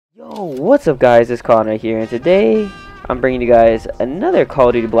Oh, what's up guys, it's Connor here, and today I'm bringing you guys another Call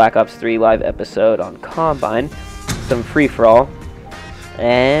of Duty Black Ops 3 live episode on Combine, some free-for-all,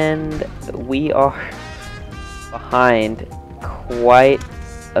 and we are behind quite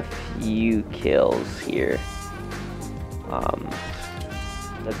a few kills here.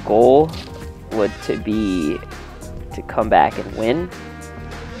 The goal would be to come back and win,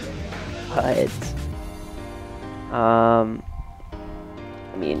 but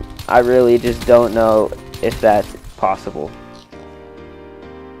I mean, I really just don't know if that's possible.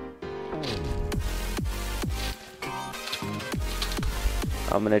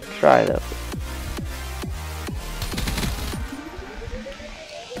 I'm gonna try though.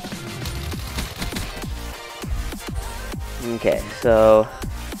 Okay, so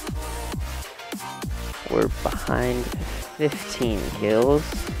we're behind 15 kills.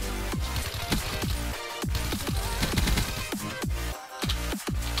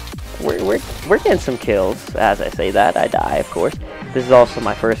 We're getting some kills. As I say that, I die, of course. This is also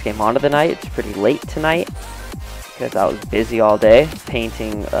my first game on of the night. It's pretty late tonight because I was busy all day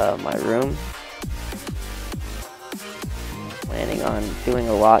painting my room. Planning on doing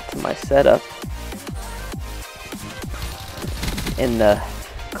a lot to my setup in the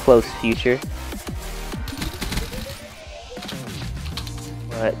close future.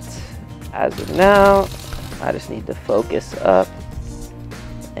 But as of now, I just need to focus up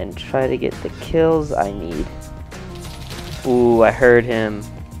and try to get the kills I need. Ooh, I heard him.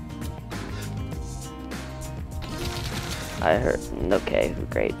 Okay,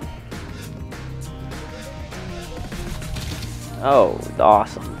 great. Oh,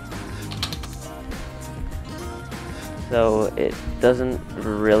 awesome. So it doesn't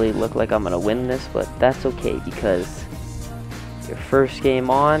really look like I'm gonna win this, but that's okay because your first game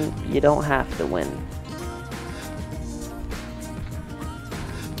on, you don't have to win.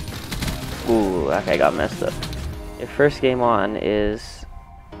 Ooh, okay, I got messed up. Your first game on is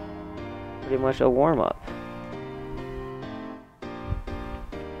pretty much a warm-up.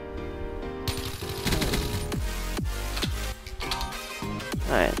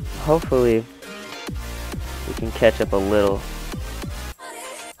 Alright, hopefully we can catch up a little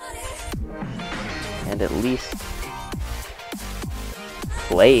and at least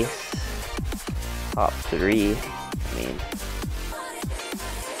place top 3. I mean,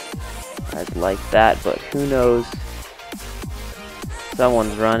 I'd like that, but who knows?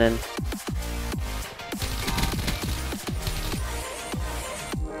 Someone's running.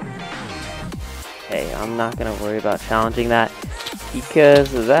 Hey, I'm not gonna worry about challenging that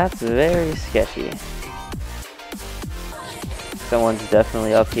because that's very sketchy. Someone's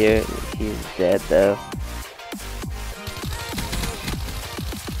definitely up here. He's dead though.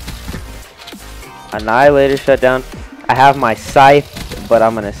 Annihilator shut down. I have my scythe, but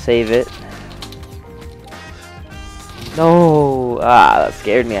I'm gonna save it. No! Ah, that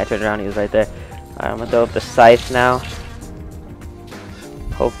scared me. I turned around, he was right there. Alright, I'm gonna throw up the scythe now.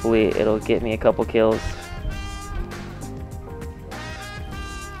 Hopefully it'll get me a couple kills.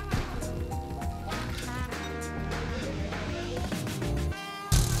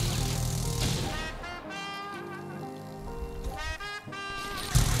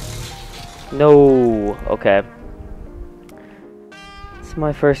 No! Okay. It's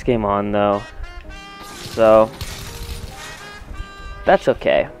my first game on though, so that's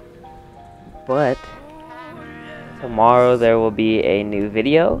okay. But tomorrow there will be a new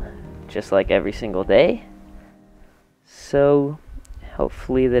video, just like every single day. So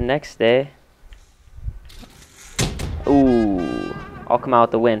hopefully the next day, ooh, I'll come out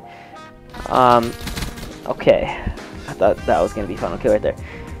with the win. Okay, I thought that was gonna be final kill right there.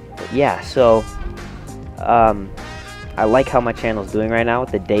 But yeah, so I like how my channel's doing right now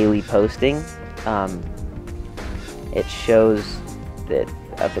with the daily posting. It shows that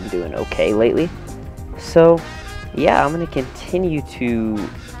I've been doing okay lately. So yeah, I'm gonna continue to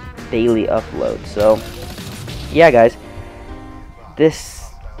daily upload. So yeah guys,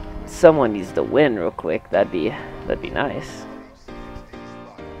 someone needs to win real quick. That'd be nice.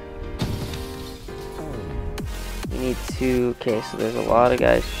 We need to, okay, so there's a lot of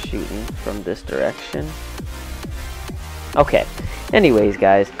guys shooting from this direction. Okay, anyways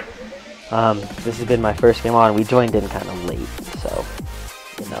guys, this has been my first game on. We joined in kind of late, so,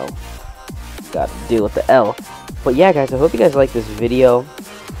 you know, got to deal with the L. But yeah guys, I hope you guys like this video.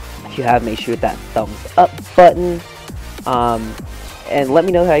 If you have, make sure to hit that thumbs up button. And let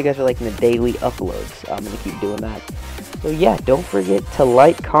me know how you guys are liking the daily uploads. I'm going to keep doing that. So yeah, don't forget to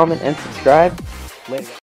like, comment, and subscribe. Later.